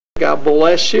God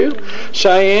bless you.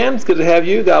 Cheyenne, it's good to have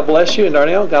you. God bless you. And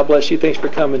Darnell, God bless you. Thanks for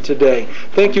coming today.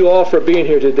 Thank you all for being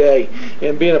here today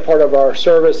and being a part of our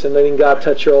service and letting God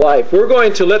touch your life. We're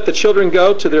going to let the children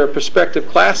go to their respective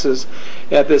classes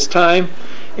at this time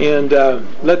and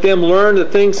let them learn the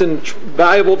things and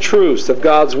valuable truths of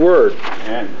God's Word.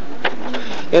 Amen.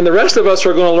 And the rest of us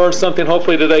are going to learn something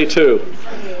hopefully today too.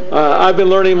 I've been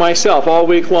learning myself all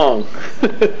week long.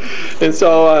 And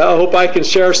so I hope I can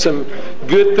share some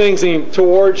good things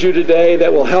towards you today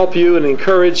that will help you and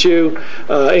encourage you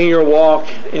in your walk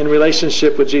in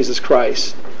relationship with Jesus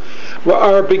Christ. Well,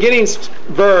 our beginning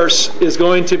verse is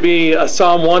going to be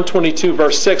Psalm 122,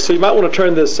 verse 6. So you might want to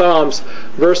turn to Psalm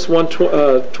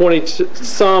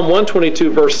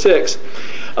 122, verse 6.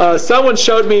 Someone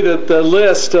showed me the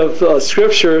list of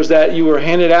scriptures that you were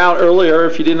handed out earlier.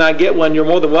 If you did not get one, you're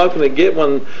more than welcome to get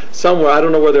one somewhere. I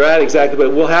don't know where they're at exactly,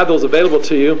 but we'll have those available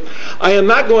to you. I am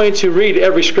not going to read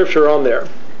every scripture on there,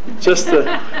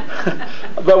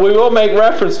 but we will make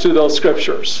reference to those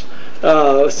scriptures.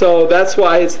 So that's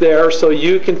why it's there, so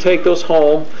you can take those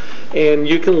home and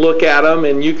you can look at them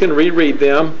and you can reread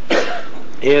them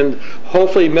and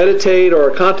hopefully meditate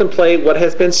or contemplate what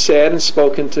has been said and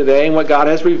spoken today and what God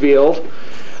has revealed,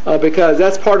 because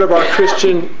that's part of our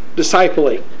Christian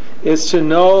discipling, is to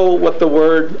know what the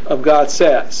Word of God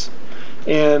says.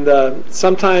 And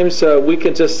sometimes we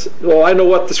can just, I know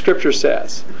what the Scripture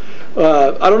says.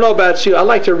 I don't know about you, I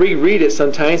like to reread it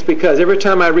sometimes, because every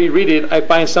time I reread it, I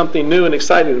find something new and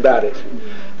exciting about it.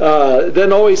 It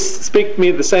doesn't always speak to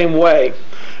me the same way.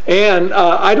 And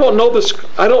I don't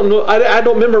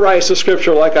memorize the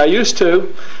scripture like I used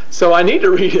to, so I need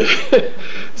to read it.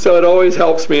 So it always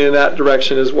helps me in that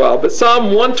direction as well. But Psalm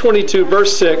 122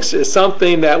 verse 6 is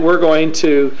something that we're going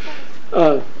to...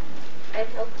 it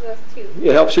helps us too.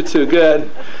 It helps you too,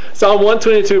 good. Psalm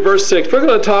 122 verse 6. We're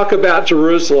going to talk about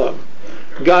Jerusalem,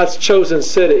 God's chosen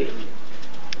city.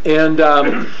 And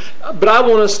but I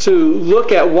want us to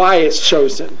look at why it's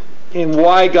chosen and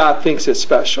why God thinks it's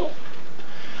special.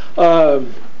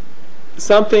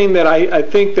 Something that I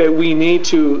think that we need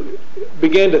to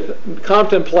begin to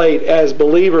contemplate as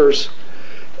believers,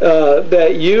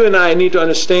 that you and I need to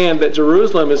understand that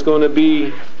Jerusalem is going to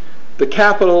be the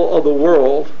capital of the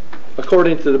world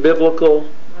according to the biblical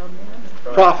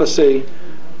prophecy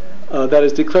that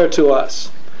is declared to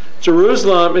us.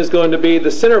 Jerusalem is going to be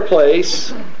the center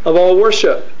place of all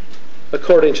worship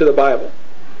according to the Bible.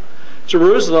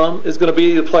 Jerusalem is going to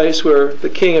be the place where the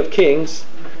King of Kings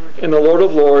and the Lord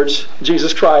of Lords,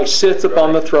 Jesus Christ, sits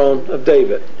upon the throne of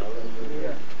David.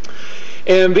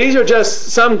 And these are just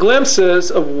some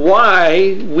glimpses of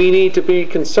why we need to be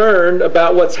concerned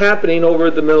about what's happening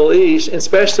over the Middle East,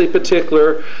 especially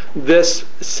particular this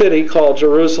city called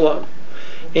Jerusalem.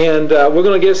 And we're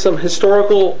going to give some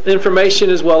historical information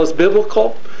as well as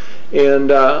biblical.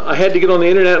 And I had to get on the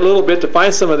internet a little bit to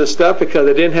find some of this stuff because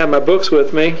I didn't have my books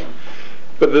with me.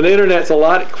 But the internet's a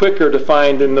lot quicker to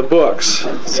find than the books.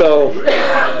 So,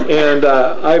 and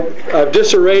I've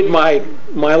disarrayed my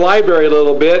library a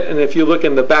little bit. And if you look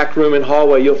in the back room and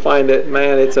hallway, you'll find that,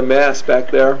 man, it's a mess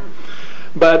back there.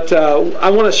 But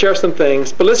I want to share some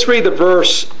things. But let's read the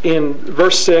verse in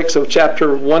verse 6 of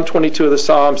chapter 122 of the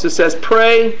Psalms. It says,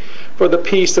 "Pray for the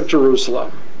peace of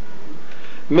Jerusalem.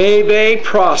 May they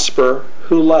prosper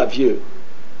who love you.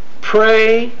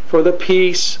 Pray for the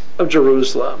peace of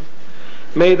Jerusalem.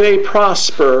 May they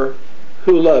prosper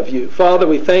who love you." Father,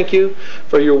 we thank you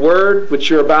for your word, which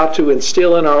you're about to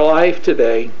instill in our life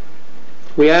today.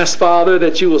 We ask, Father,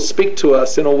 that you will speak to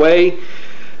us in a way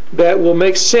that will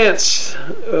make sense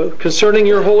concerning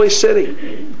your holy city.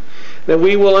 That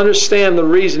we will understand the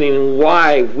reasoning and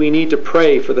why we need to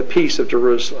pray for the peace of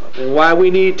Jerusalem, and why we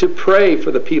need to pray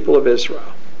for the people of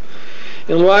Israel,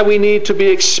 and why we need to be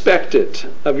expectant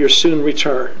of your soon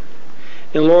return.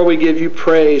 And Lord, we give you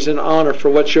praise and honor for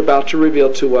what you're about to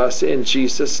reveal to us in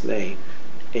Jesus' name.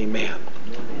 Amen.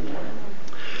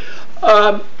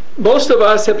 Most of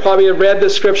us have probably read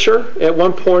this scripture at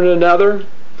one point or another,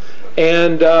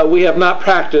 and we have not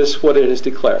practiced what it has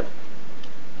declared.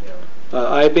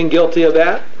 I've been guilty of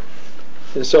that,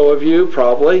 and so have you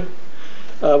probably.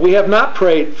 We have not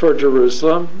prayed for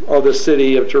Jerusalem or the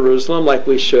city of Jerusalem like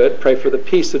we should. Pray for the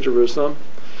peace of Jerusalem.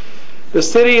 The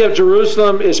city of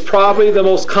Jerusalem is probably the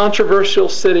most controversial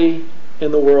city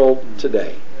in the world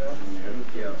today.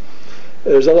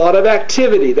 There's a lot of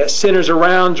activity that centers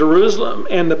around Jerusalem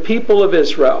and the people of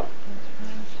Israel.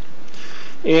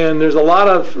 And there's a lot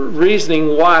of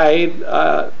reasoning why,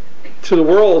 to the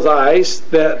world's eyes,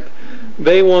 that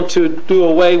they want to do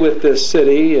away with this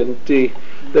city and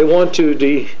they want to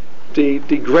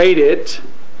degrade it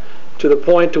to the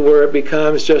point to where it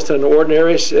becomes just an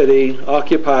ordinary city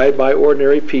occupied by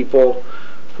ordinary people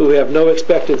who have no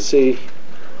expectancy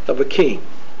of a king.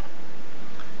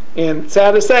 And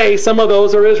sad to say, some of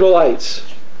those are Israelites.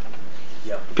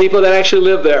 People that actually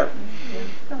live there.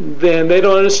 Then they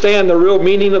don't understand the real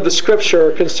meaning of the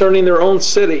scripture concerning their own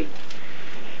city.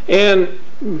 And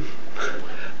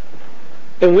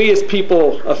we as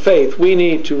people of faith, we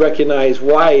need to recognize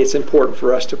why it's important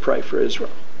for us to pray for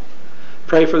Israel.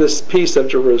 Pray for this peace of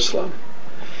Jerusalem.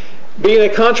 Being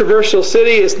a controversial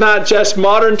city, it's not just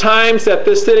modern times that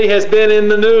this city has been in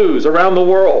the news around the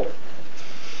world.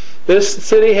 This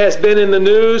city has been in the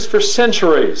news for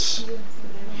centuries.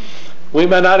 We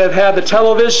may not have had the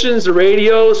televisions, the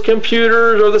radios,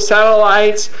 computers, or the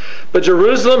satellites, but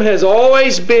Jerusalem has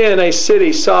always been a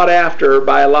city sought after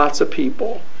by lots of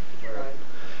people.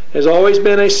 It has always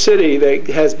been a city that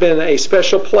has been a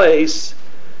special place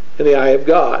in the eye of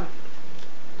God.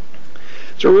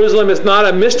 Jerusalem is not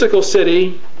a mystical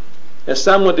city, as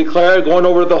some would declare, going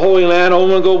over to the Holy Land. I'm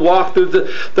going to go walk through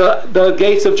the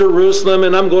gates of Jerusalem,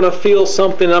 and I'm going to feel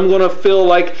something. I'm going to feel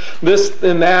like this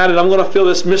and that, and I'm going to feel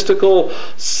this mystical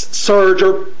surge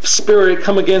or spirit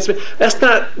come against me. That's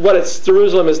not what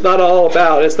Jerusalem is not all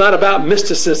about. It's not about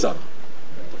mysticism.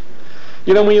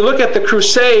 You know, when you look at the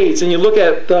Crusades and you look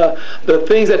at the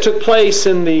things that took place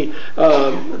in the,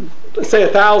 say,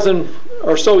 1,000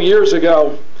 or so years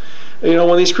ago, you know,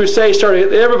 when these crusades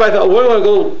started, everybody thought, we're going to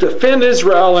go defend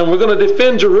Israel and we're going to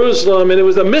defend Jerusalem. And it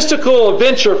was a mystical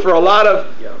adventure for a lot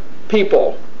of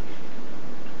people.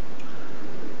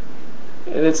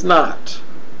 And it's not.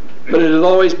 But it has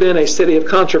always been a city of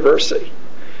controversy.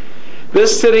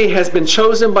 This city has been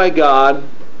chosen by God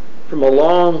from a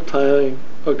long time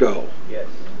ago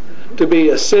to be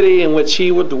a city in which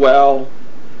He would dwell,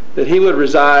 that He would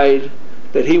reside,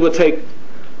 that He would take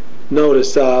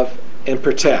notice of and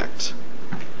protect.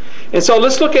 And so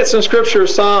let's look at some scripture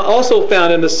also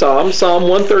found in the Psalm. Psalm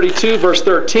 132 verse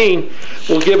 13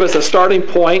 will give us a starting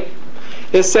point.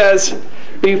 It says,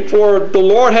 before the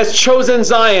Lord has chosen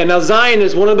Zion. Now Zion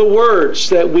is one of the words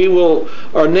that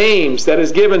or names that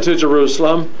is given to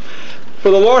Jerusalem.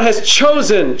 For the Lord has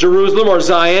chosen Jerusalem or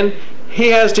Zion. He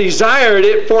has desired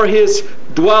it for His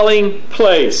dwelling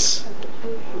place.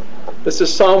 This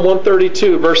is Psalm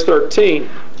 132 verse 13.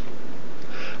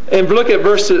 And look at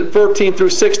verses 14 through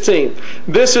 16.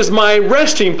 This is my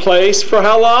resting place for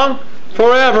how long?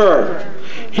 Forever.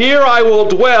 Here I will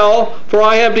dwell, for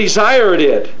I have desired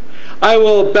it. I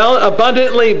will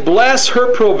abundantly bless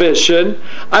her provision.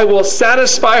 I will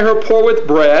satisfy her poor with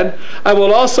bread. I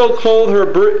will also clothe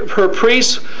her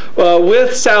priests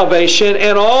with salvation,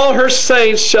 and all her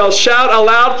saints shall shout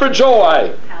aloud for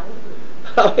joy.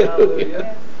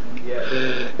 Hallelujah.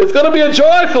 It's going to be a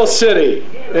joyful city,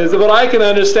 is what I can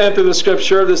understand through the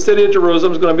scripture. The city of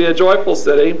Jerusalem is going to be a joyful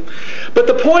city. But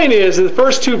the point is, in the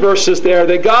first two verses there,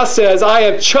 that God says, I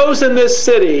have chosen this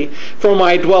city for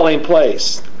my dwelling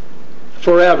place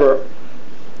forever.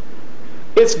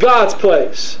 It's God's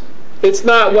place. It's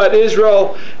not what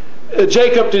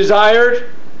Jacob desired.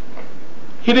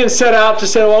 He didn't set out to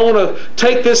say, I want to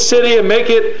take this city and make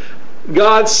it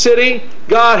God's city.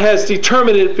 God has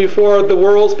determined it before the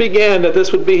worlds began that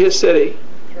this would be His city.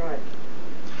 That's right.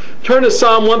 Turn to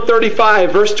Psalm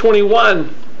 135, verse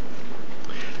 21.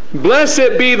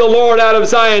 Blessed be the Lord out of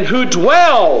Zion, who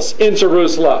dwells in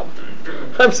Jerusalem.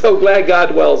 I'm so glad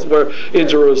God dwells in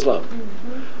Jerusalem.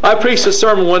 I preached a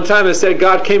sermon one time that said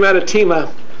God came out of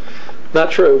Tema.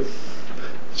 Not true.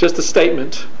 It's just a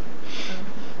statement.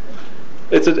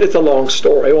 It's a long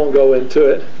story. I won't go into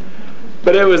it.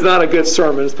 But it was not a good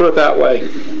sermon, let's put it that way.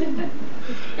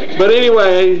 But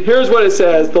anyway, here's what it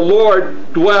says. The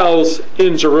Lord dwells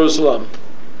in Jerusalem.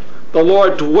 The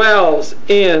Lord dwells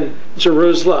in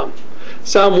Jerusalem.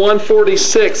 Psalm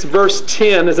 146 verse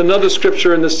 10 is another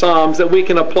scripture in the Psalms that we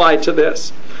can apply to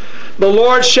this. The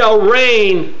Lord shall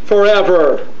reign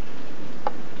forever.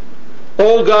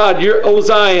 O God, O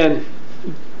Zion,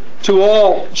 to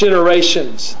all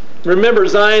generations. Remember,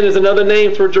 Zion is another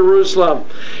name for Jerusalem.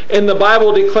 And the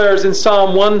Bible declares in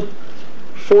Psalm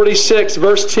 146,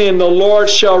 verse 10, the Lord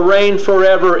shall reign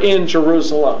forever in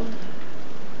Jerusalem.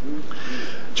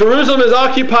 Jerusalem is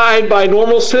occupied by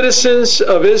normal citizens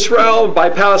of Israel,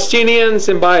 by Palestinians,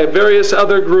 and by various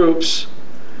other groups.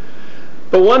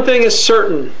 But one thing is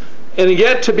certain, and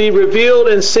yet to be revealed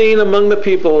and seen among the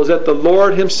people, is that the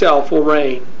Lord Himself will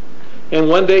reign. And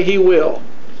one day He will.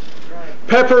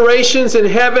 Preparations in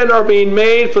heaven are being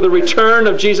made for the return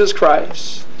of Jesus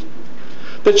Christ.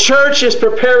 The church is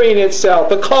preparing itself,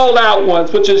 the called out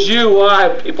ones, which is you, I,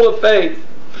 people of faith.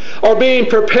 are being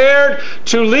prepared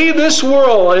to leave this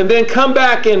world and then come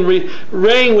back and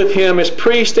reign with him as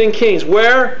priests and kings.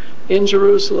 Where? In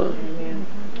Jerusalem. Amen.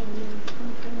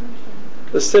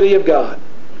 The city of God.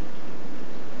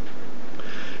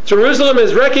 Jerusalem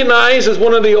is recognized as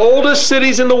one of the oldest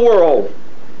cities in the world.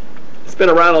 It's been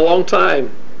around a long time.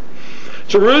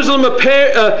 Jerusalem,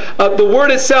 the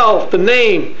word itself, the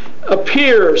name,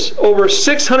 appears over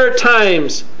 600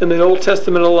 times in the Old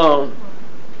Testament alone.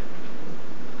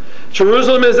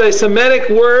 Jerusalem is a Semitic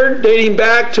word dating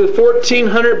back to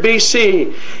 1400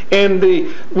 BC, and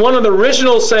one of the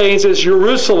original sayings is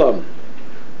Jerusalem.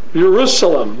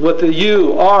 Jerusalem with the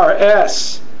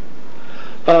U-R-S.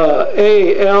 A-L-I-L-I-M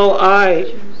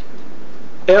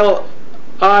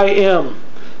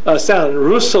sound,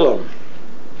 Jerusalem.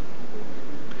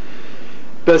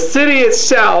 The city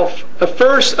itself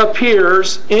first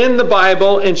appears in the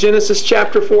Bible in Genesis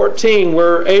chapter 14,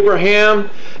 where Abraham,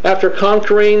 after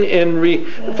conquering in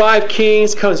 5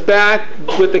 kings, comes back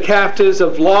with the captives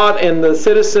of Lot and the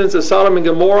citizens of Sodom and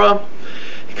Gomorrah.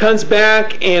 He comes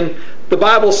back, and the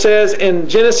Bible says in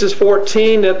Genesis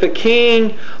 14 that the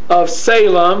king of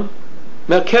Salem,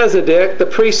 Melchizedek, the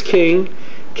priest king,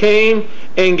 came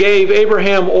and gave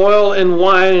Abraham oil and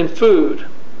wine and food.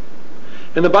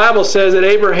 And the Bible says that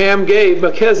Abraham gave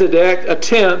Melchizedek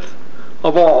 1/10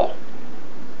 of all.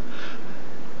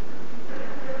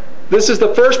 This is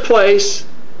the first place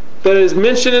that is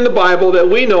mentioned in the Bible that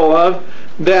we know of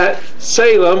that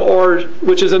Salem, or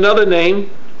which is another name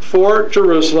for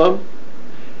Jerusalem,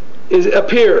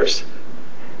 appears.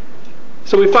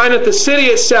 So we find that the city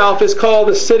itself is called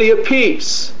the City of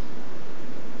Peace.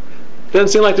 Doesn't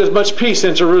seem like there's much peace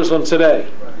in Jerusalem today.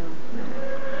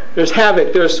 There's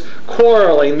havoc, there's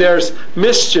quarreling, there's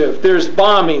mischief, there's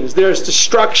bombings, there's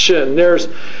destruction, there's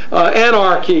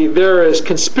anarchy, there is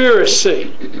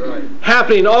conspiracy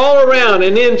happening all around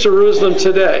and in Jerusalem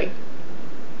today.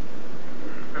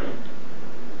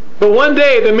 But one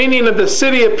day the meaning of the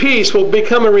City of Peace will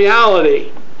become a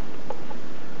reality,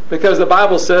 because the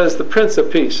Bible says the Prince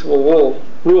of Peace will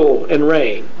rule and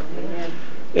reign. Amen.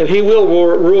 And he will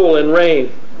rule and reign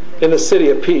in the City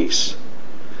of Peace.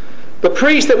 The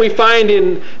priest that we find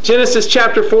in Genesis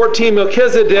chapter 14,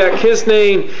 Melchizedek, his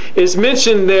name is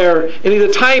mentioned there, and he's a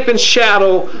type and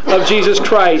shadow of Jesus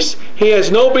Christ. He has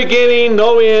no beginning,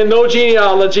 no end, no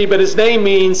genealogy, but his name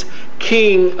means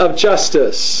King of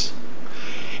Justice.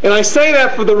 And I say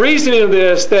that for the reasoning of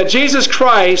this, that Jesus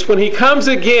Christ, when he comes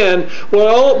again,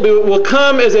 will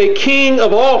come as a King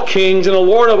of all kings and a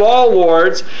Lord of all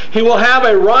lords. He will have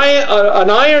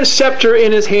an iron scepter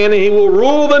in his hand, and he will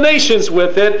rule the nations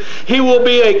with it. He will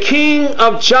be a King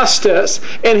of justice,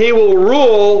 and he will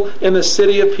rule in the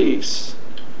City of Peace,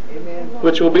 Amen.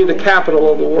 Which will be the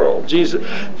capital of the world.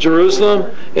 Jerusalem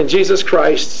and Jesus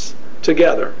Christ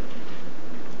together.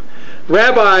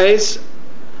 Rabbis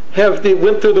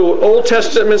went through the Old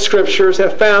Testament scriptures,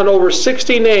 have found over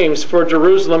 60 names for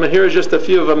Jerusalem, and here's just a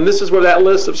few of them. This is where that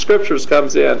list of scriptures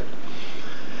comes in.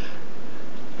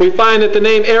 We find that the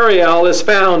name Ariel is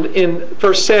found in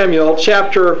 1 Samuel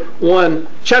chapter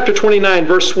 29,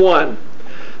 verse 1.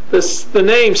 The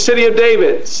name City of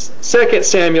David, 2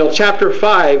 Samuel chapter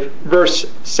 5, verse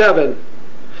 7.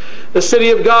 The City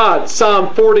of God,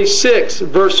 Psalm 46,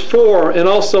 verse 4, and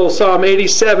also Psalm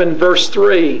 87, verse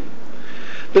 3.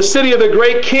 The city of the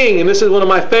great king, and this is one of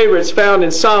my favorites, found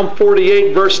in Psalm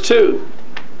 48, verse 2.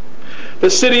 The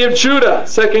city of Judah,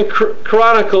 2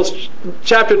 Chronicles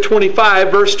chapter 25,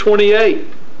 verse 28.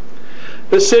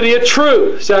 The city of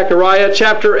truth, Zechariah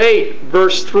chapter 8,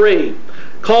 verse 3.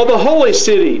 Called the holy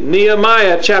city,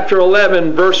 Nehemiah chapter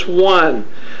 11, verse 1.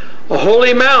 A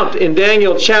holy mount in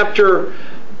Daniel chapter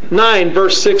 9,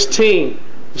 verse 16.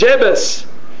 Jebus,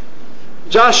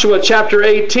 Joshua chapter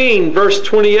 18, verse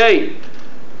 28.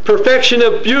 Perfection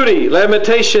of beauty,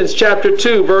 Lamentations chapter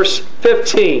 2, verse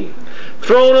 15.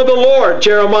 Throne of the Lord,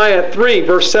 Jeremiah 3,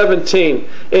 verse 17.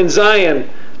 In Zion,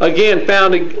 again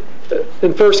found in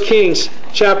 1 Kings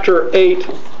chapter 8,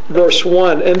 verse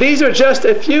 1. And these are just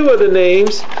a few of the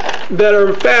names that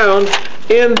are found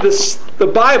in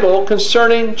the Bible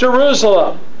concerning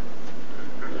Jerusalem.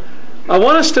 I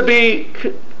want us to be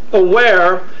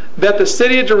aware that the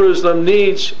city of Jerusalem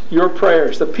needs your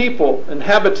prayers. The people,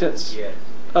 inhabitants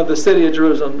of the city of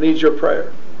Jerusalem needs your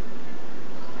prayer.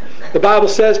 The Bible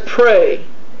says, pray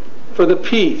for the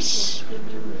peace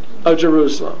of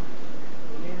Jerusalem.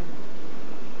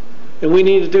 And we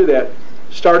need to do that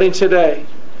starting today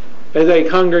as a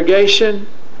congregation,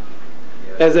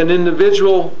 as an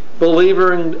individual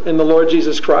believer in the Lord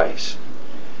Jesus Christ.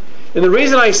 And the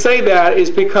reason I say that is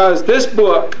because this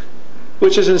book,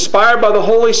 which is inspired by the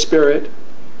Holy Spirit,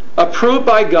 approved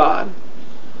by God,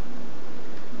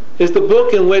 is the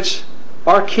book in which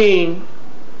our King,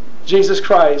 Jesus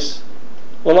Christ,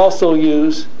 will also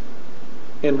use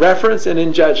in reference and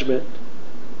in judgment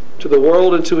to the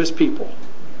world and to his people.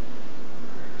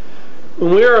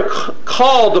 When we are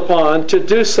called upon to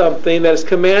do something that is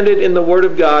commanded in the Word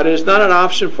of God, it is not an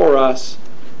option for us.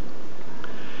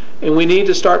 And we need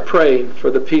to start praying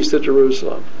for the peace of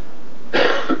Jerusalem.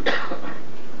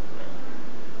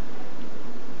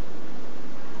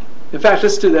 In fact,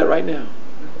 let's do that right now.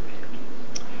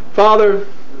 Father,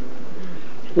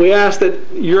 we ask that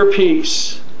your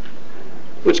peace,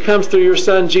 which comes through your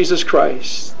Son, Jesus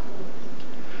Christ,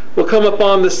 will come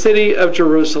upon the city of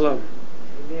Jerusalem.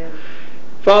 Amen.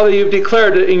 Father, you've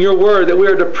declared in your word that we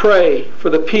are to pray for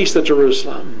the peace of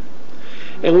Jerusalem.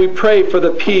 And we pray for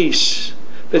the peace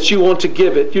that you want to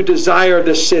give it. You desire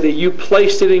this city. You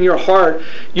placed it in your heart.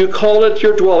 You called it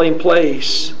your dwelling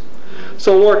place.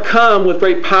 So Lord, come with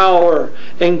great power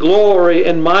and glory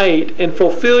and might and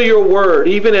fulfill your word,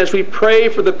 even as we pray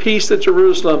for the peace of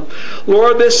Jerusalem.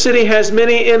 Lord, this city has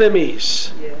many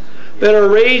enemies that are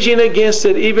raging against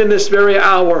it even this very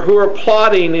hour, who are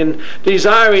plotting and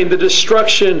desiring the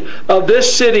destruction of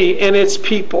this city and its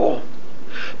people.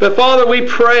 But Father, we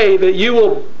pray that you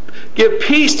will give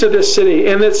peace to this city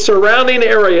and its surrounding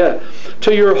area,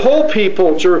 to your whole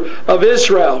people of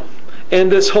Israel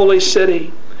and this holy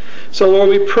city. So Lord,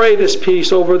 we pray this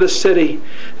peace over the city,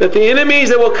 that the enemies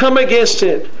that will come against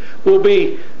it will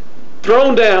be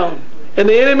thrown down, and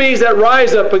the enemies that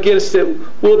rise up against it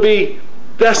will be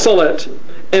desolate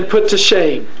and put to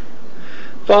shame.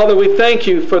 Father, we thank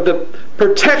you for the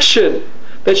protection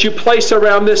that you place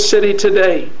around this city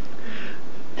today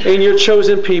and your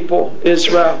chosen people,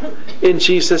 Israel, in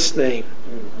Jesus' name.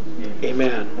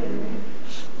 Amen.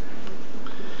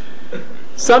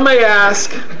 Some may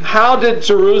ask, how did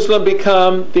Jerusalem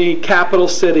become the capital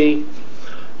city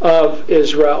of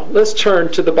Israel? Let's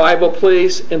turn to the Bible,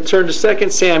 please, and turn to 2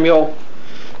 Samuel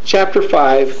chapter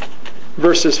 5,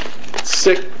 verses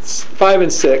 5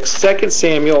 and 6. 2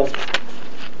 Samuel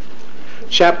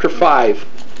chapter 5,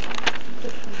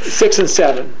 6 and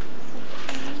 7.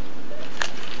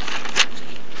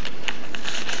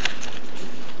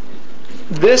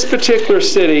 This particular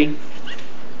city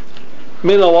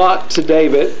meant a lot to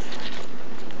David.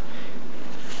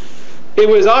 It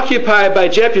was occupied by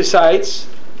Jebusites,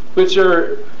 which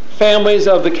are families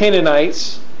of the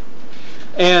Canaanites,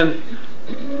 and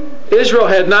Israel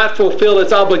had not fulfilled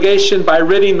its obligation by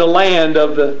ridding the land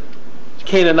of the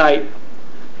Canaanite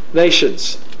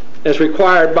nations, as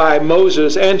required by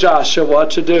Moses and Joshua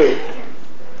to do.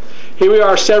 Here we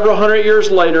are several hundred years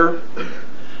later,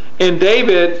 and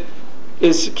David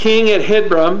is king at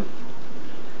Hebron,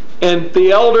 and the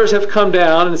elders have come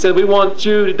down and said, we want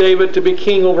you, David, to be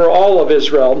king over all of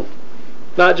Israel.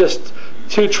 Not just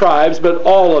 2 tribes, but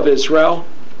all of Israel.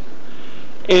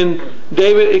 And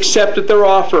David accepted their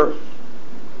offer.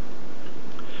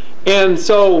 And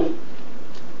so,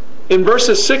 in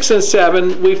verses 6 and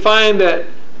 7, we find that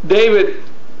David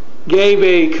gave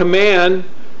a command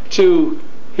to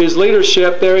his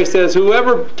leadership there. He says,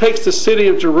 whoever takes the city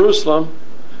of Jerusalem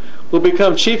will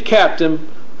become chief captain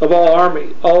of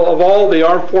all the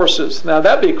armed forces. Now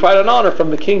that'd be quite an honor from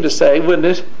the king to say, wouldn't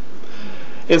it?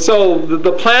 And so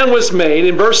the plan was made.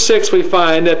 In verse 6 we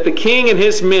find that the king and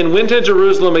his men went to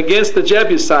Jerusalem against the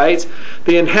Jebusites,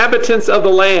 the inhabitants of the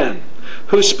land,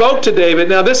 who spoke to David.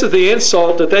 Now this is the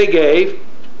insult that they gave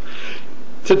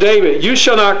to David. You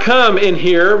shall not come in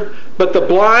here, but the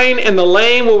blind and the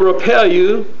lame will repel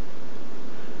you,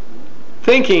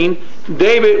 thinking,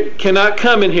 David cannot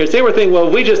come in here. So they were thinking, well,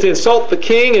 if we just insult the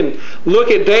king and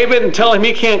look at David and tell him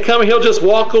he can't come, he'll just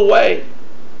walk away.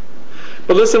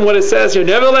 But listen what it says here.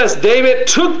 Nevertheless, David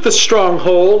took the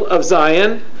stronghold of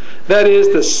Zion, that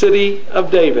is the city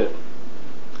of David.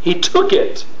 He took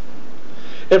it.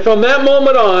 And from that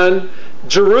moment on,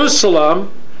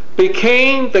 Jerusalem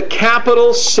became the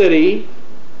capital city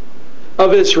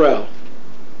of Israel.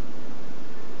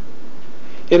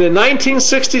 And in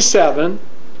 1967,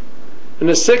 in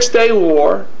the 6-Day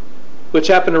War, which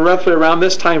happened roughly around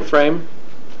this time frame,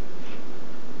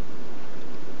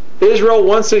 Israel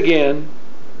once again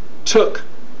took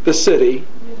the city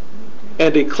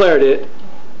and declared it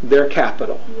their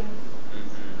capital.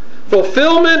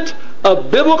 Fulfillment of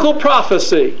biblical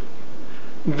prophecy.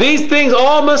 These things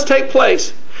all must take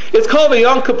place. It's called the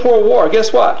Yom Kippur War.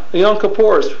 Guess what? The Yom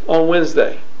Kippur is on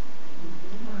Wednesday.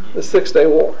 The 6-Day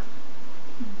War.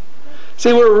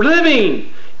 See, we're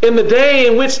living in the day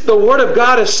in which the Word of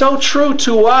God is so true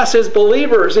to us as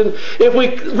believers. And if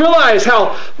we realize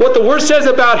what the Word says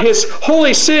about His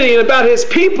holy city and about His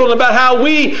people and about how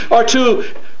we are to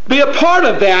be a part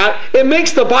of that, it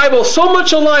makes the Bible so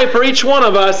much alive for each one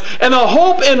of us, and the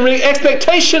hope and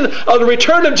expectation of the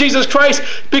return of Jesus Christ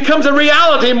becomes a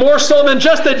reality more so than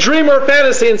just a dream or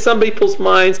fantasy in some people's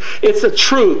minds. It's a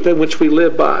truth in which we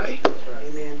live by.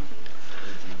 Amen.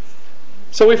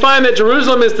 So we find that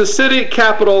Jerusalem is the city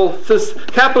capital, the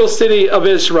capital city of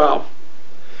Israel.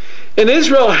 And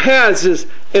Israel has,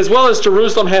 as well as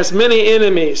Jerusalem, has many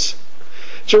enemies.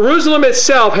 Jerusalem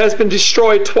itself has been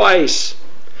destroyed twice.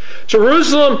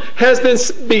 Jerusalem has been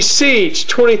besieged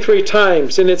 23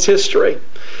 times in its history.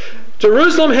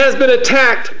 Jerusalem has been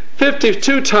attacked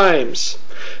 52 times.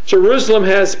 Jerusalem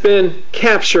has been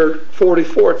captured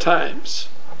 44 times.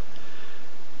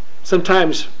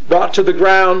 Sometimes brought to the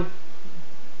ground,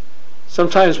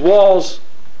 sometimes walls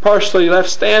partially left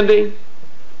standing,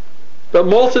 but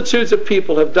multitudes of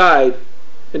people have died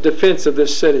in defense of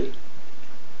this city.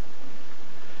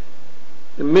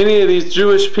 And many of these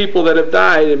Jewish people that have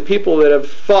died and people that have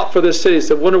fought for this city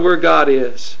said, wonder where God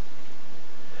is.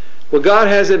 Well, God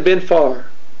hasn't been far.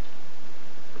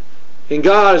 And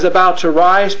God is about to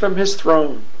rise from His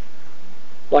throne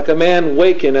like a man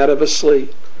waking out of a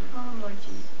sleep.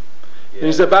 And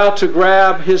He's about to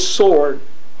grab His sword.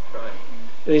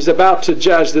 And He's about to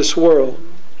judge this world.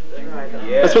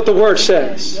 That's what the Word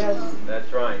says.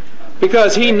 That's right.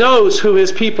 Because He knows who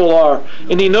His people are,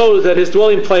 and He knows that His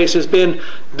dwelling place has been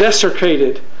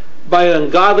desecrated by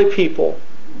ungodly people.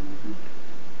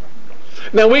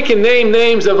 Now we can name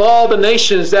names of all the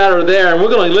nations that are there, and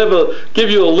we're going to give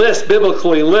you a list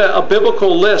biblically, a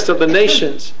biblical list of the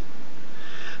nations.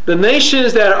 The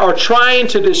nations that are trying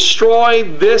to destroy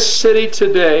this city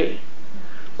today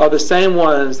are the same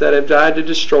ones that have died to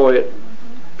destroy it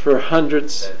for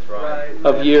hundreds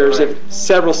of years,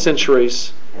 several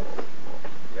centuries.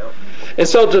 And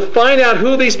so to find out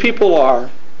who these people are,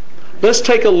 let's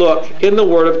take a look in the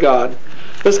Word of God.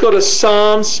 Let's go to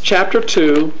Psalms chapter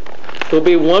 2. There'll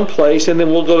be one place, and then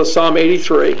we'll go to Psalm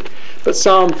 83. But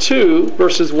Psalm 2,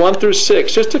 verses 1 through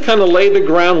 6, just to kind of lay the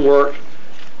groundwork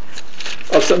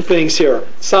of some things here.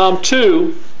 Psalm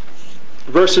 2,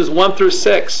 verses 1 through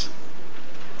 6.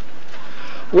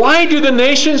 Why do the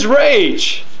nations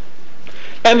rage,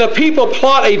 and the people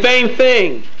plot a vain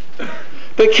thing?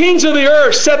 The kings of the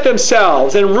earth set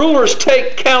themselves, and rulers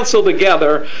take counsel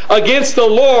together against the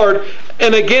Lord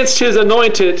and against His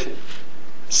anointed,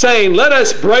 saying, let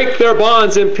us break their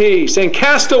bonds in peace and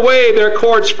cast away their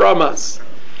cords from us.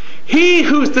 He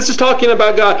who, this is talking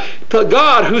about God, the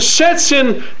God who sits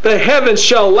in the heavens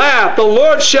shall laugh. The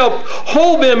Lord shall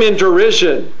hold them in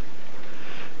derision.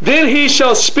 Then He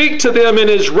shall speak to them in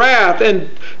His wrath and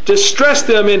distress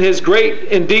them in His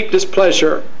great and deep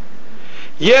displeasure.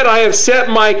 Yet I have set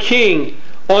my King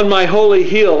on my holy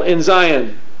hill in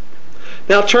Zion.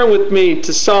 Now turn with me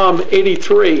to Psalm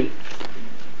 83.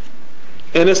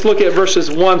 And let's look at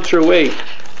verses 1 through 8.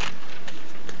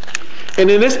 And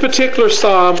in this particular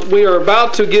psalm, we are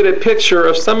about to get a picture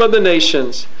of some of the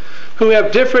nations who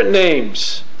have different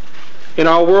names in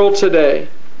our world today.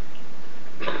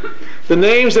 The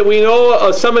names that we know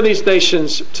of some of these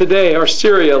nations today are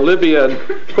Syria, Libya, and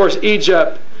of course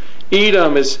Egypt.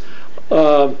 Edom is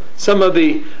some of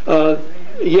the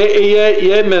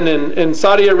Yemen and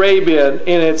Saudi Arabia, and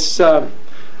it's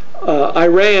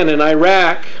Iran and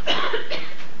Iraq,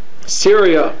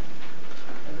 Syria.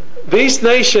 These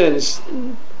nations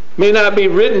may not be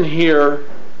written here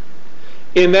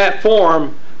in that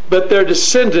form, but their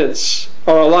descendants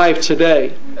are alive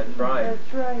today. That's right.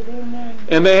 That's right. Amen.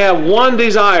 And they have one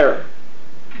desire,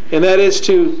 and that is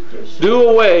to do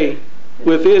away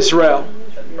with Israel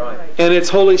That's right. and its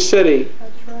holy city,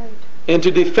 That's right. and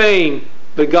to defame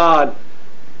the God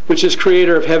which is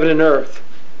creator of heaven and earth.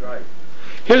 That's right.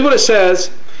 Here's what it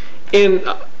says in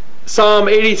Psalm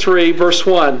 83, verse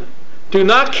 1. Do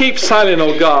not keep silent,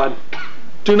 O God.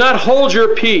 Do not hold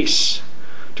your peace.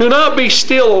 Do not be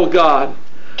still, O God.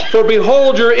 For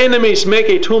behold, your enemies make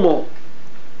a tumult,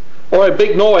 or a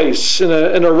big noise,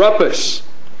 and a ruckus.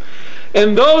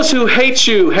 And those who hate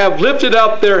you have lifted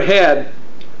up their head.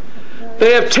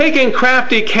 They have taken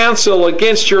crafty counsel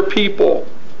against your people,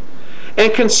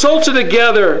 and consulted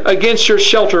together against your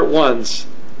sheltered ones.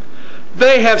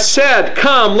 They have said,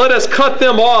 come, let us cut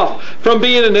them off from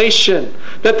being a nation,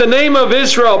 that the name of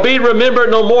Israel be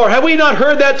remembered no more. Have we not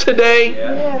heard that today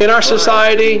Yes. in our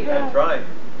society? That's right.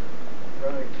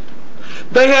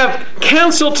 They have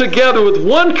counseled together with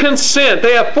one consent.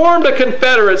 They have formed a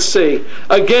confederacy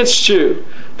against you.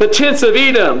 the tents of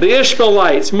Edom, the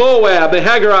Ishmaelites, Moab, the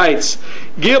Hagarites,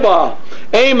 Gilboa,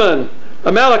 Ammon,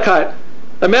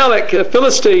 Amalek,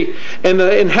 Philistine, and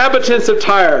the inhabitants of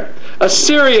Tyre.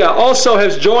 Assyria also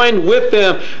has joined with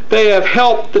them. They have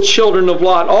helped the children of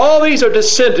Lot. All these are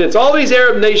descendants, all these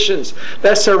Arab nations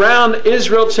that surround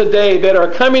Israel today that are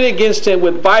coming against him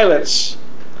with violence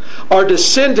are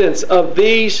descendants of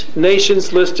these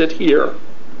nations listed here.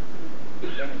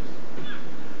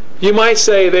 You might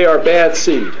say they are bad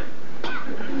seed.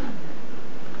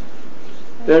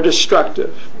 They're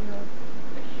destructive.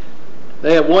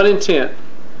 They have one intent,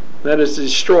 that is to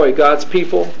destroy God's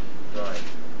people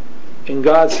and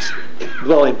God's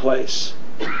dwelling place.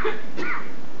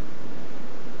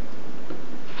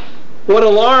 What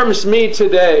alarms me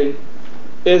today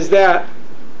is that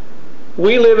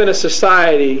we live in a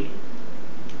society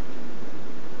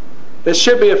that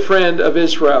should be a friend of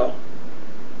Israel.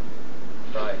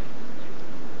 Right.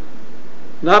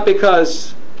 Not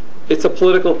because it's a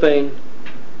political thing.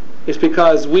 It's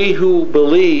because we who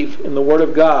believe in the Word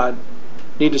of God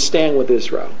need to stand with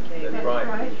Israel. That's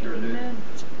right. Sure do.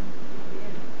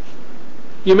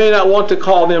 You may not want to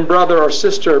call them brother or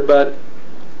sister, but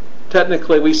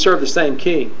technically we serve the same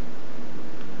king.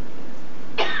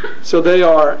 So they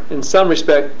are, in some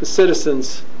respect, the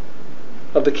citizens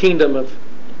of the kingdom of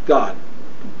God.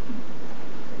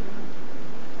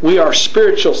 We are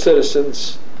spiritual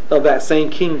citizens of that same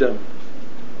kingdom.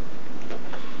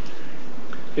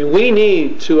 And we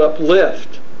need to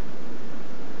uplift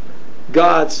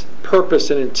God's purpose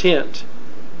and intent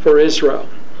for Israel.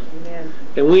 Amen.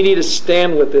 And we need to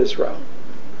stand with Israel.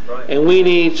 Right. And we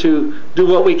need to do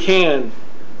what we can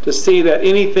to see that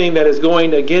anything that is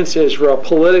going against Israel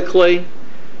politically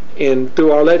and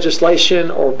through our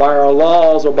legislation or by our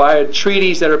laws or by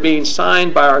treaties that are being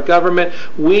signed by our government,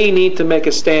 we need to make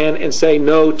a stand and say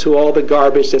no to all the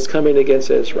garbage that's coming against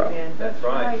Israel. Amen. That's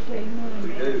right. Amen. We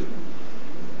do.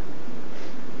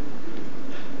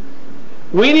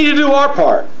 We need to do our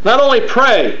part. Not only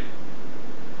pray,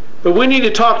 but we need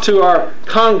to talk to our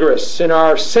Congress and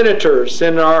our senators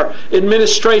and our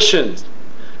administrations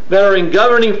that are in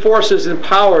governing forces and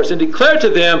powers and declare to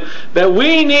them that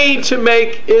we need to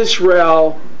make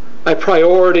Israel a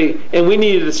priority and we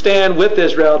need to stand with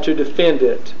Israel to defend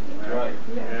it. Right.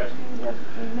 Yes. Yes.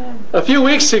 Amen. A few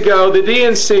weeks ago, the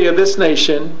DNC of this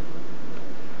nation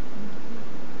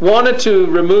wanted to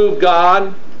remove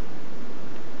God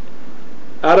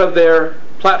out of their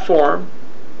platform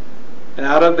and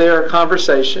out of their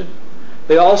conversation.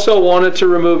 They also wanted to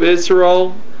remove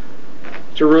Israel,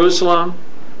 Jerusalem,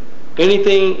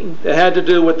 anything that had to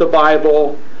do with the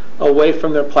Bible away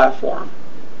from their platform.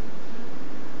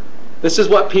 This is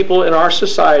what people in our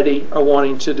society are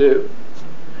wanting to do.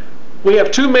 We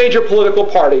have two major political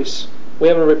parties. We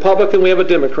have a Republican, we have a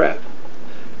Democratic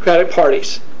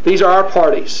parties. These are our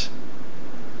parties.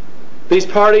 These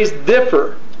parties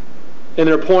differ in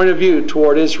their point of view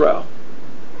toward Israel.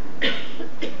 Yes,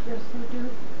 they do.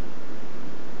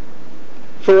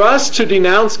 For us to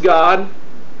denounce God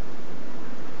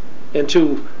and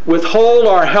to withhold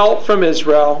our help from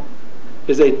Israel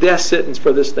is a death sentence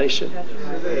for this nation. That's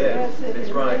right. It is. Yes, it It's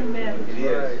is. right. Amen. It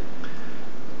is.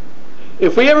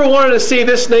 If we ever wanted to see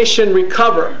this nation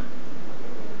recover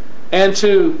and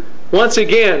to once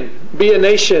again be a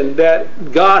nation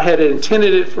that God had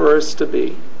intended it for us to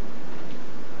be,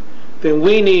 then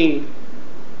we need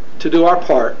to do our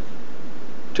part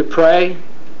to pray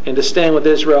and to stand with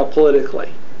Israel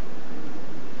politically.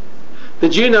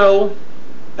 Did you know,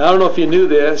 I don't know if you knew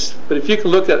this, but if you can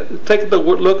look at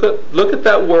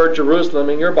that word Jerusalem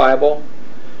in your Bible,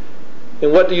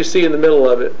 and what do you see in the middle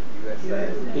of it?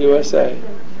 USA. USA.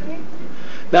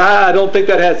 Now, I don't think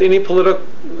that has any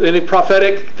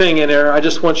prophetic thing in there. I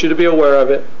just want you to be aware of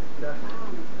it.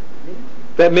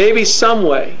 That maybe some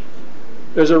way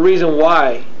there's a reason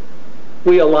why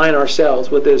we align ourselves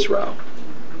with Israel.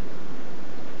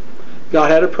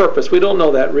 God had a purpose. We don't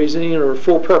know that reasoning or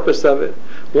full purpose of it.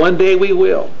 One day we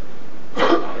will.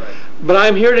 But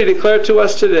I'm here to declare to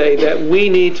us today that we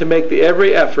need to make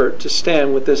every effort to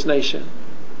stand with this nation.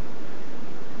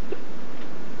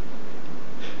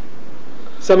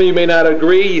 Some of you may not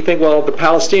agree. You think, well, the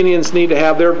Palestinians need to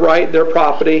have their right, their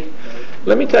property.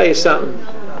 Let me tell you something.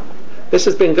 This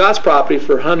has been God's property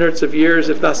for hundreds of years,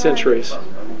 if not centuries.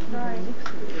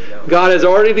 God has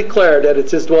already declared that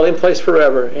it's His dwelling place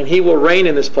forever, and He will reign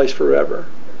in this place forever.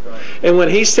 And when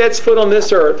He sets foot on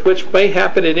this earth, which may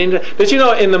happen at any time. Did you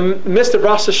know in the midst of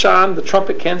Rosh Hashanah, the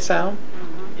trumpet can sound?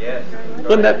 Yes.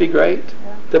 Wouldn't that be great?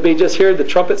 To be just hear the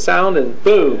trumpet sound and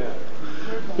boom.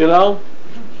 You know?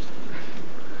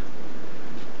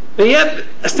 And yet,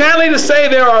 sadly to say,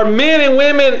 there are men and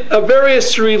women of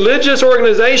various religious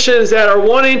organizations that are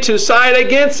wanting to side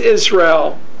against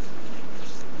Israel.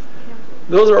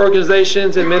 Those are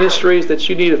organizations and ministries that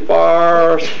you need to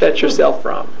far fetch yourself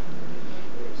from.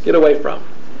 Get away from.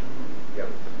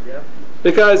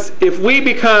 Because if we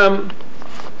become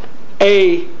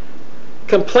a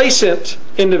complacent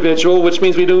individual, which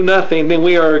means we do nothing, then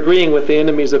we are agreeing with the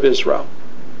enemies of Israel.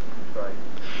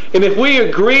 And if we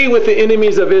agree with the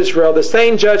enemies of Israel, the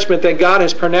same judgment that God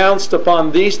has pronounced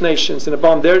upon these nations and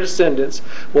upon their descendants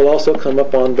will also come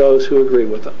upon those who agree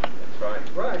with them.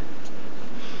 That's right.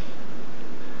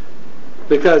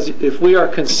 Because if we are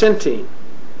consenting,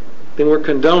 then we're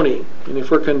condoning. And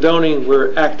if we're condoning,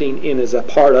 we're acting in as a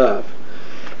part of.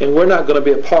 And we're not going to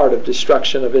be a part of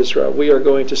destruction of Israel. We are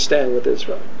going to stand with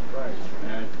Israel.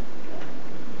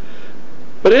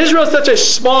 But Israel is such a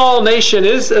small nation.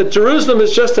 Jerusalem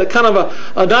is just a kind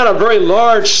of not a very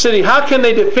large city. How can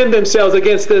they defend themselves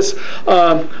against this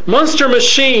monster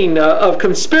machine of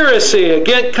conspiracy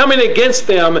coming against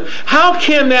them? How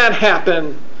can that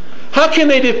happen? How can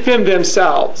they defend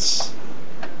themselves?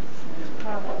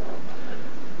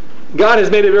 God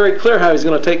has made it very clear how He's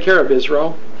going to take care of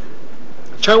Israel.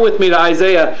 Turn with me to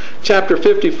Isaiah chapter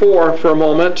 54 for a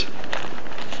moment.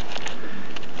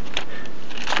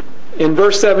 In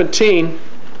verse 17,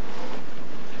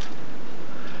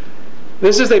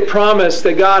 this is a promise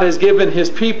that God has given His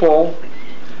people.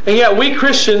 And yet we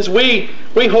Christians, we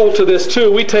hold to this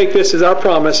too. We take this as our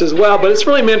promise as well. But it's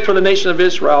really meant for the nation of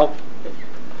Israel.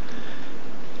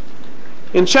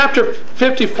 In chapter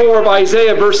 54 of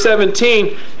Isaiah, verse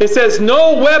 17, it says,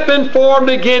 "No weapon formed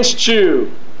against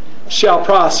you shall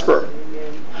prosper.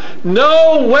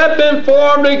 No weapon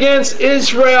formed against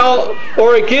Israel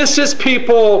or against its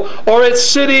people or its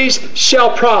cities shall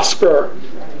prosper.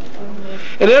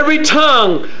 And every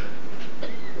tongue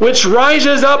which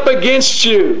rises up against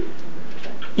you,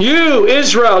 you,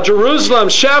 Israel, Jerusalem,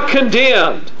 shall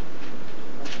condemn.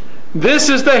 This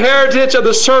is the heritage of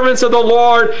the servants of the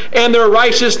Lord, and their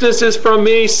righteousness is from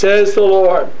me, says the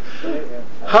Lord."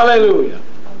 Hallelujah.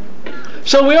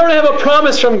 So we already have a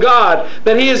promise from God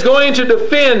that He is going to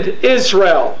defend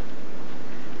Israel.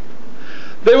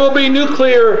 There will be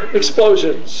nuclear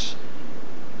explosions.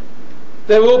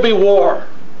 There will be war.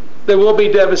 There will be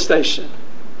devastation.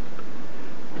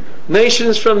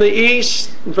 Nations from the east,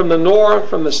 from the north,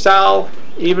 from the south,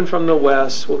 even from the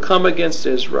west will come against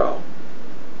Israel.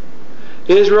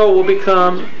 Israel will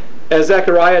become, as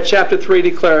Zechariah chapter 3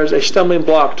 declares, a stumbling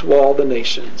block to all the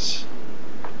nations.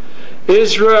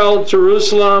 Israel,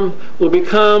 Jerusalem, will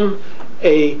become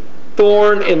a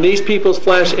thorn in these people's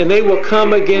flesh, and they will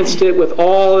come against it with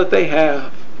all that they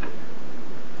have.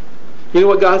 You know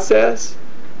what God says?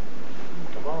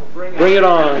 Bring it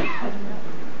on.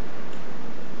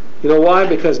 You know why?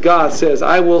 Because God says,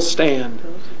 "I will stand,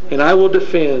 and I will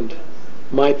defend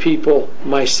my people,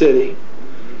 my city."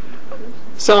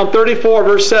 Psalm 34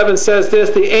 verse 7 says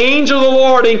this, "The angel of the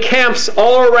Lord encamps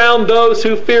all around those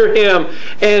who fear Him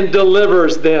and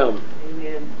delivers them."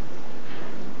 Amen.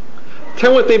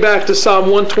 Turn with me back to Psalm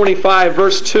 125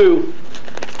 verse 2.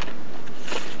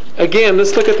 Again,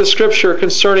 let's look at the scripture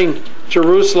concerning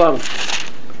Jerusalem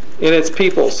and its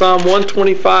people. Psalm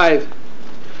 125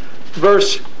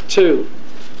 verse 2.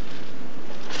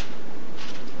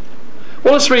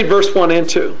 Well, let's read verse 1 and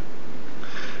 2.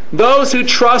 "Those who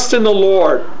trust in the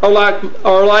Lord are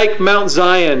like Mount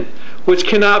Zion, which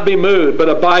cannot be moved, but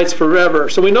abides forever."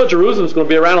 So we know Jerusalem's going to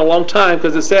be around a long time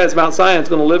because it says Mount Zion's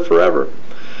going to live forever.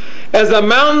 "As the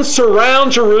mountains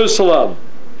surround Jerusalem,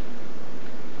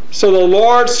 so the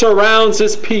Lord surrounds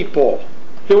His people."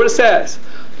 Hear what it says.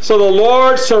 "So the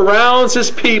Lord surrounds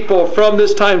His people from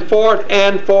this time forth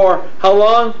and for how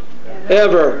long?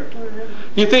 Ever."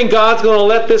 You think God's going to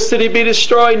let this city be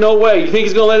destroyed? No way. You think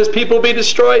He's going to let His people be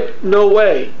destroyed? No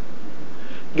way.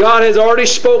 God has already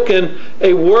spoken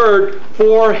a word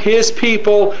for His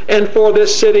people and for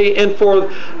this city and for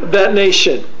that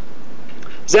nation.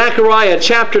 Zechariah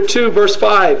chapter 2 verse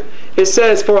 5. It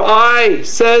says, "For I,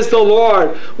 says the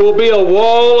Lord, will be a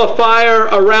wall of fire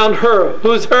around her."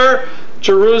 Who's her?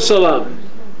 Jerusalem.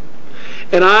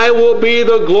 "And I will be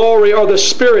the glory or the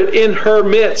Spirit in her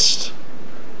midst."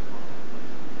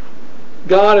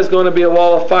 God is going to be a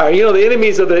wall of fire. You know, the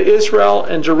enemies of Israel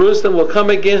and Jerusalem will come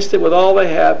against it with all they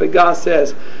have, but God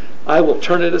says, "I will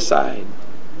turn it aside.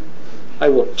 I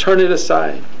will turn it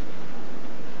aside."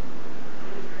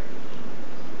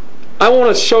 I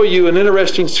want to show you an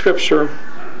interesting scripture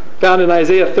found in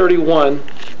Isaiah 31.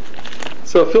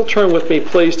 So if you'll turn with me,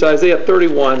 please, to Isaiah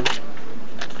 31,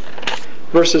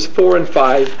 verses 4 and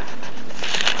 5.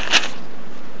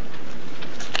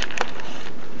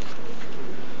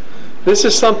 This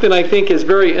is something I think is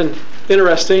very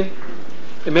interesting,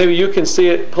 and maybe you can see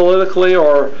it politically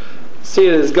or see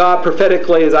it as God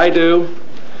prophetically as I do.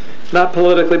 Not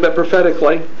politically, but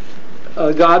prophetically.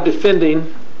 God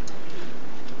defending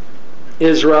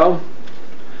Israel.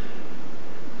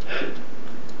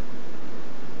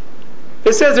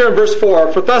 It says there in verse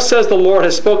 4, "For thus says the Lord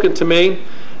has spoken to me,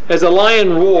 as a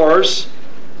lion roars,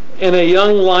 and a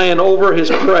young lion over his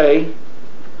prey."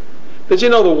 Did you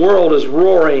know the world is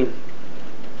roaring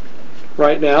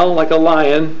right now like a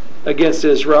lion against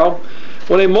Israel?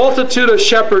 "When a multitude of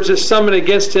shepherds is summoned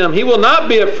against him, he will not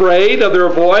be afraid of their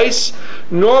voice,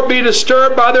 nor be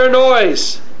disturbed by their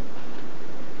noise."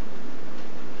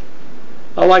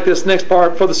 I like this next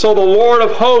part. So the Lord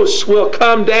of hosts will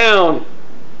come down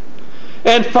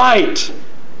and fight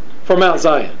for Mount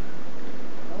Zion.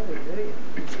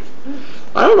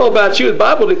 I don't know about you. The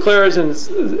Bible declares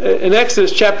in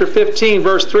Exodus chapter 15,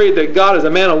 verse 3, that God is a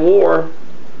man of war.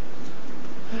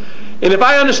 And if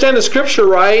I understand the scripture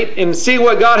right and see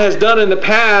what God has done in the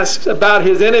past about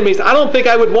his enemies, I don't think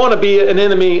I would want to be an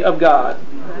enemy of God.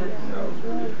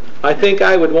 I think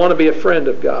I would want to be a friend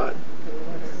of God.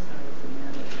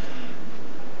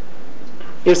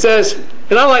 It says,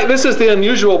 and this is the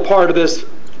unusual part of this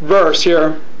verse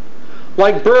here.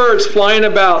 "Like birds flying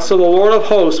about, so the Lord of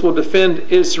hosts will defend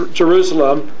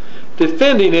Jerusalem.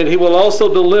 Defending it, he will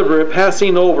also deliver it.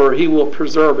 Passing over, he will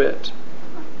preserve it."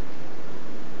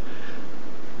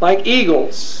 Like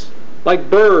eagles, like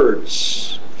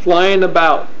birds flying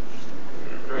about.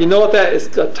 You know what that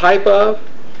is a type of?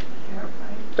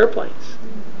 Airplanes.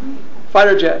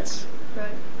 Fighter jets.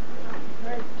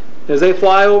 As they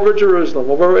fly over Jerusalem,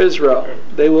 over Israel,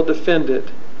 they will defend it.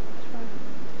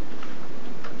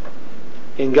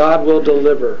 And God will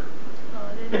deliver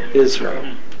Israel,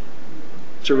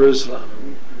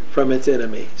 Jerusalem, from its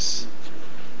enemies.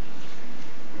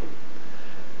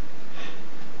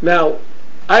 Now,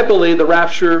 I believe the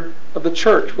rapture of the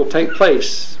church will take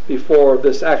place before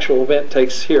this actual event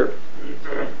takes here.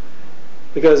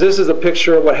 Because this is a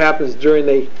picture of what happens during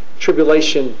the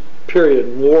tribulation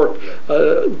period, war,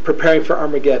 preparing for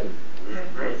Armageddon.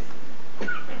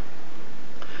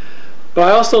 But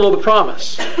I also know the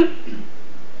promise.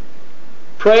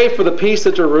 "Pray for the peace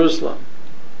of Jerusalem,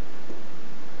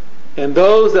 and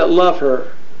those that love her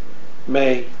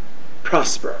may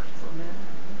prosper."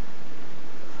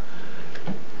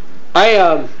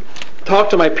 I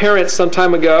talked to my parents some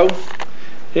time ago,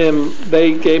 and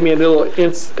they gave me a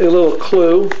little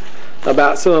clue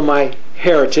about some of my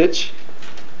heritage.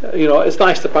 You know, it's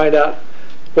nice to find out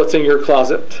what's in your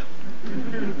closet.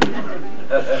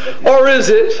 Or is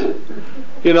it?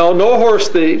 You know, no horse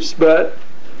thieves, but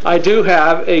I do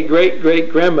have a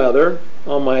great-great-grandmother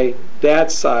on my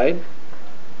dad's side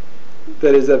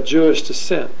that is of Jewish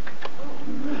descent,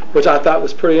 which I thought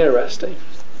was pretty interesting.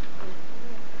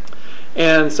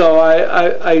 And so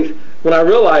I when I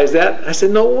realized that, I said,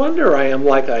 no wonder I am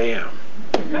like I am.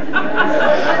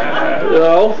 You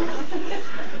know?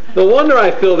 No wonder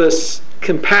I feel this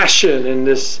compassion and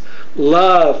this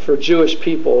love for Jewish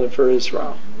people and for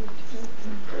Israel.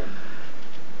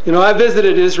 You know, I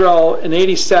visited Israel in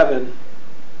 '87,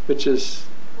 which is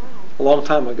a long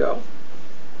time ago.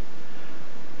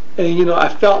 And, you know, I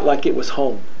felt like it was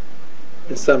home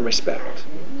in some respect.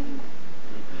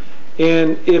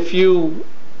 And if you,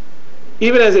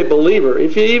 even as a believer,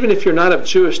 even if you're not of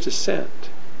Jewish descent,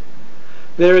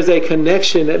 there is a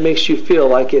connection that makes you feel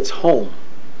like it's home.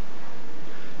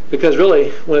 Because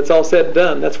really, when it's all said and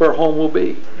done, that's where home will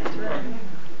be.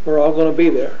 We're all going to be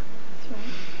there.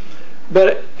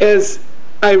 But as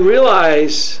I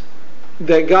realize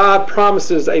that God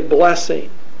promises a blessing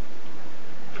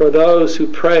for those who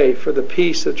pray for the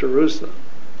peace of Jerusalem,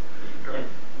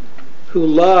 who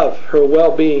love her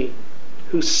well-being,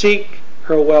 who seek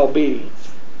her well-being,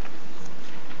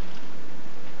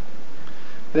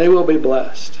 they will be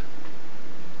blessed.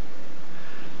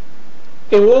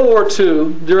 In World War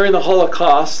II, during the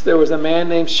Holocaust, there was a man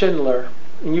named Schindler,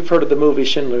 and you've heard of the movie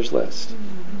Schindler's List.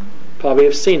 Probably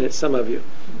have seen it, some of you.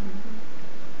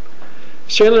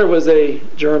 Schindler was a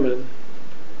German,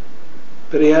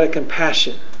 but he had a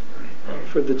compassion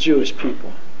for the Jewish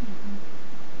people.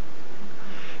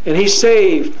 And he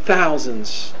saved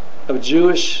thousands of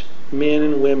Jewish men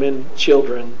and women,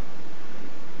 children,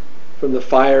 from the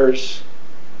fires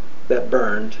that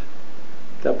burned,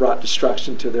 that brought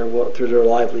destruction to their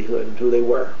livelihood and who they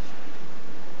were.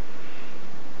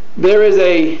 There is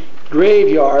a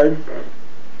graveyard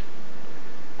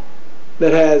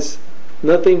that has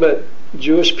nothing but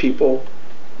Jewish people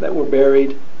that were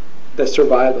buried, that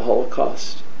survived the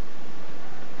Holocaust.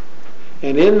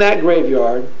 And in that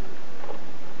graveyard,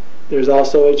 there's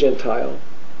also a Gentile,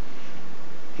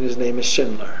 and his name is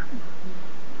Schindler,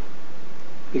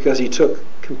 because he took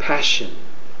compassion,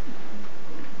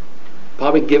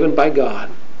 probably given by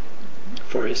God,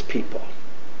 for his people.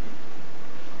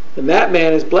 And that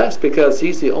man is blessed because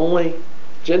he's the only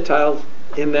Gentile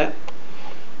in that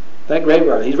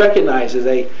graveyard. He's recognized as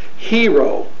a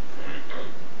hero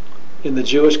in the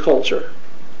Jewish culture,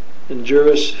 in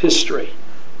Jewish history.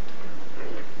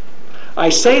 I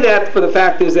say that for the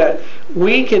fact is that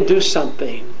we can do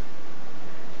something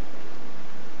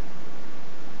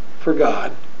for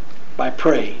God by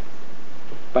praying,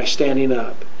 by standing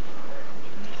up,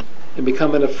 and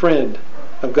becoming a friend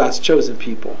of God's chosen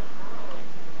people.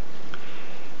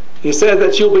 He said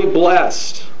that you'll be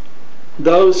blessed.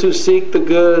 Those who seek the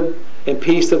good and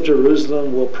peace of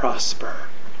Jerusalem will prosper.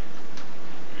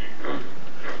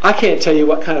 I can't tell you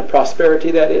what kind of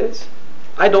prosperity that is.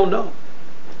 I don't know.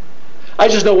 I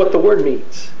just know what the word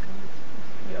means.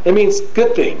 It means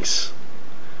good things.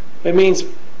 It means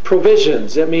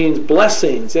provisions. It means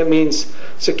blessings. It means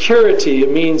security.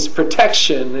 It means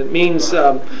protection. It means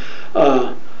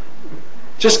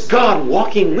just God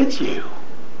walking with you.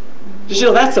 Did you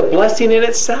know that's a blessing in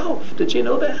itself? Did you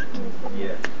know that?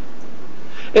 Yes.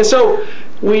 And so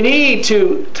we need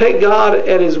to take God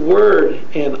at His word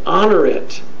and honor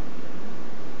it.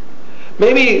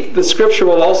 Maybe the scripture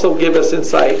will also give us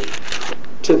insight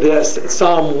to this.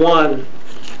 Psalm 1,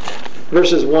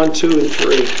 verses 1, 2, and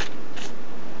 3.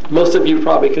 Most of you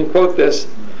probably can quote this.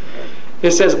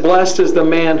 It says, "Blessed is the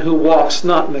man who walks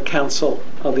not in the counsel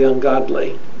of the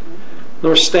ungodly,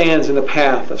 nor stands in the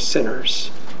path of sinners,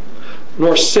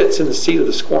 nor sits in the seat of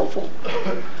the scornful."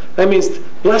 That means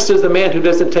blessed is the man who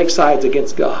doesn't take sides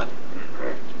against God.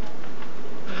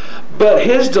 But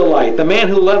his delight, the man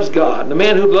who loves God, the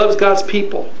man who loves God's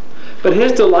people, but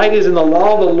his delight is in the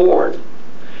law of the Lord.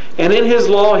 And in his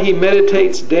law he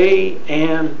meditates day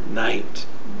and night.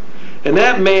 And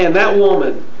that man, that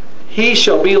woman, he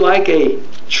shall be like a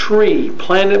tree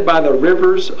planted by the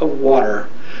rivers of water,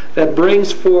 that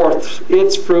brings forth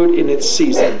its fruit in its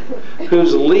season,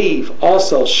 whose leaf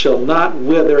also shall not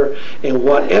wither, and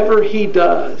whatever he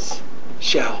does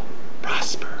shall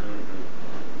prosper.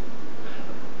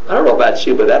 I don't know about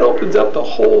you, but that opens up the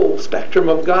whole spectrum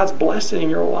of God's blessing in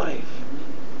your life.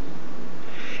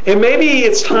 And maybe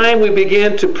it's time we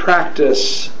begin to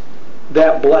practice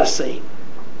that blessing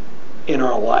in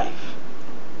our life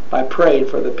by praying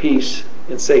for the peace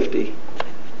and safety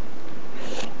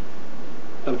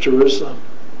of Jerusalem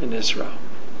and Israel.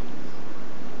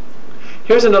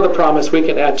 Here's another promise we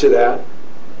can add to that.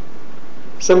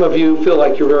 Some of you feel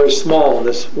like you're very small in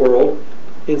this world,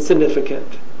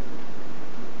 insignificant.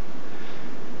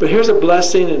 But here's a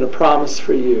blessing and a promise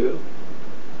for you.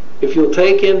 If you'll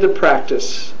take into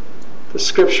practice the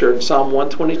scripture in Psalm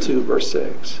 122, verse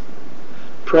 6,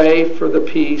 pray for the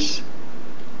peace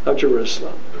of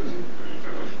Jerusalem.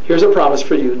 Here's a promise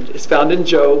for you. It's found in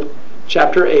Job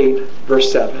chapter 8,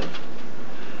 verse 7.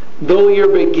 "Though your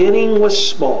beginning was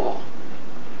small,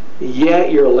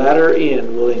 yet your latter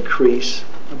end will increase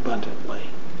abundantly."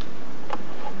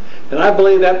 And I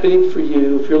believe that being for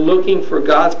you, if you're looking for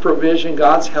God's provision,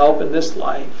 God's help in this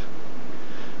life,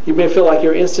 you may feel like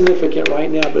you're insignificant right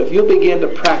now, but if you begin to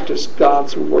practice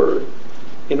God's word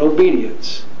in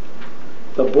obedience,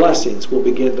 the blessings will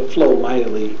begin to flow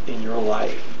mightily in your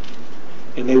life.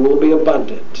 And they will be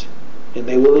abundant. And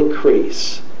they will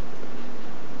increase.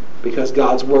 Because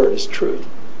God's word is true.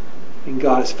 And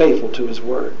God is faithful to His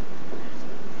word.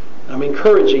 I'm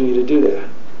encouraging you to do that.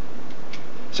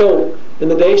 So, in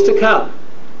the days to come,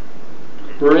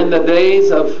 we're in the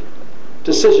days of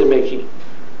decision making.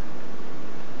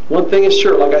 One thing is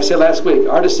sure, like I said last week,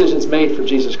 our decision's made for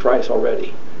Jesus Christ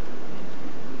already.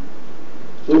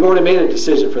 We've already made a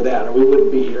decision for that, or we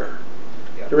wouldn't be here.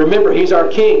 And remember, He's our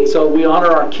King, so we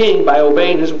honor our King by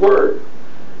obeying His word.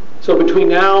 So between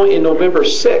now and November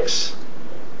 6th,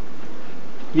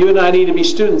 you and I need to be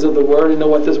students of the word and know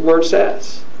what this word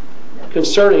says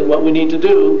concerning what we need to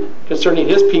do, concerning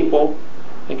His people,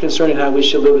 and concerning how we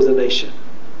should live as a nation.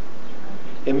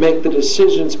 And make the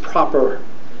decisions proper,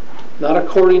 not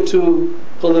according to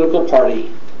political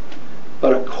party,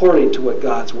 but according to what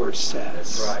God's word says.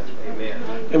 That's right. Amen.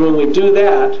 And when we do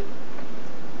that,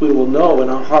 we will know in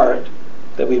our heart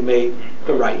that we made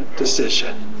the right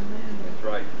decision.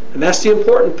 That's right. And that's the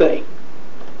important thing.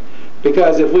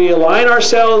 Because if we align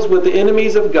ourselves with the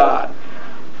enemies of God,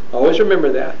 always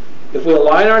remember that. If we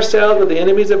align ourselves with the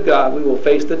enemies of God, we will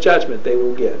face the judgment they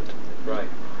will get. That's right.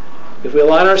 If we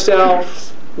align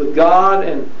ourselves with God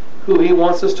and who He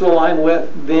wants us to align with,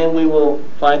 then we will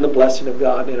find the blessing of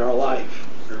God in our life.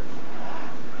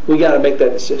 We got to make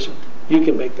that decision. You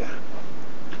can make that.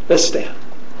 Let's stand.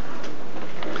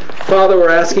 Father, we're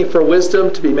asking for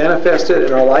wisdom to be manifested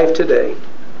in our life today,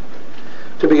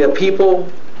 to be a people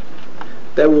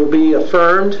that will be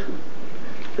affirmed,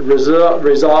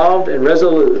 resolved, and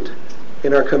resolute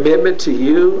in our commitment to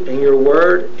you and your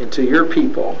word and to your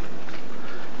people,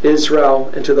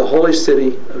 Israel, and to the holy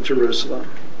city of Jerusalem.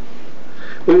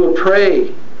 We will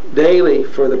pray daily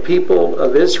for the people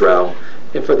of Israel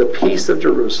and for the peace of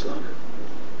Jerusalem,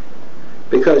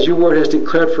 because your word has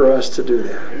declared for us to do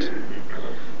that.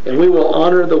 And we will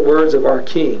honor the words of our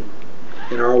King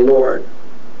and our Lord.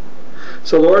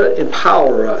 So Lord,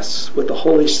 empower us with the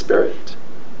Holy Spirit.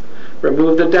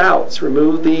 Remove the doubts,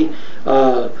 remove the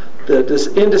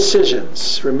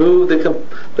indecisions, remove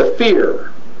the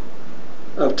fear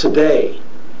of today,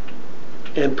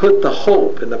 and put the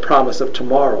hope and the promise of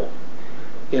tomorrow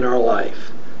in our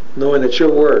life, knowing that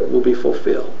your word will be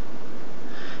fulfilled.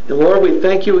 And Lord, we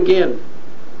thank you again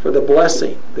for the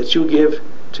blessing that you give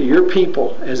to your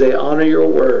people as they honor your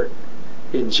word.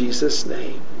 In Jesus'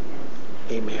 name,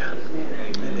 amen.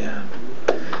 Amen.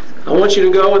 I want you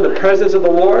to go in the presence of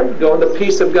the Lord, go in the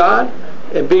peace of God,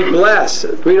 and be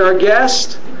blessed. Greet our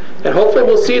guests, and hopefully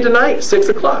we'll see you tonight, 6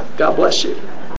 o'clock. God bless you.